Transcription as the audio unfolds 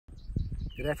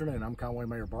Good afternoon. I'm Conway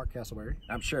Mayor Bart Castleberry.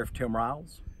 I'm Sheriff Tim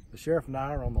Ryals. The sheriff and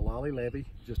I are on the Lolly Levee,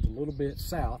 just a little bit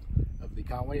south of the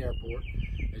Conway Airport.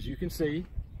 As you can see,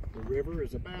 the river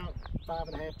is about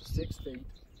 5.5 to 6 feet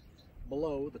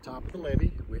below the top of the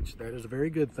levee, which that is a very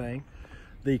good thing.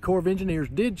 The Corps of Engineers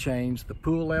did change the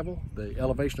pool level, the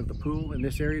elevation of the pool in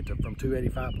this area from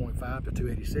 285.5 to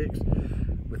 286.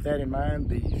 With that in mind,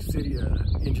 the city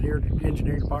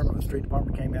engineering department, the street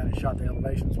department came out and shot the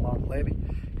elevations along the levee.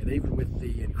 And even with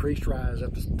the increased rise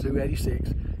up to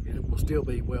 286, it will still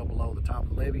be well below the top of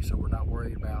the levee, so we're not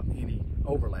worried about any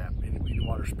overlap, any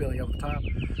water spilling over the top.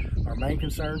 Our main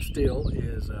concern still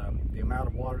is the amount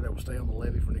of water that will stay on the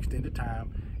levee for an extended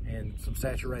time and some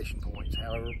saturation points.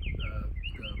 However,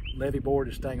 the levee board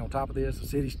is staying on top of this. The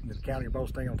city and the county are both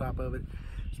staying on top of it.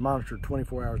 It's monitored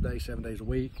 24 hours a day, 7 days a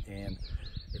week, and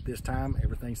at this time,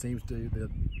 everything seems to, the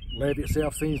levee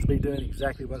itself seems to be doing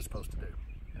exactly what it's supposed to do.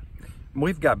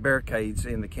 We've got barricades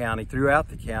in the county, throughout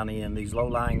the county, in these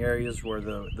low-lying areas where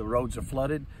the roads are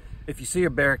flooded. If you see a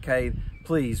barricade,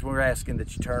 please, we're asking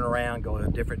that you turn around, go in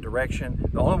a different direction.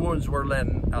 The only ones we're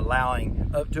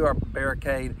allowing up to our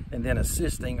barricade and then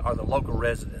assisting are the local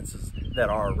residences that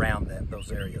are around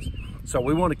those areas. So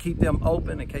we want to keep them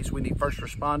open in case we need first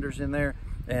responders in there,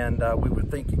 and we would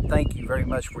thank you very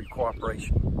much for your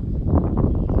cooperation.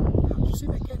 Did you see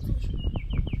that catfish?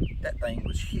 That thing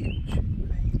was huge.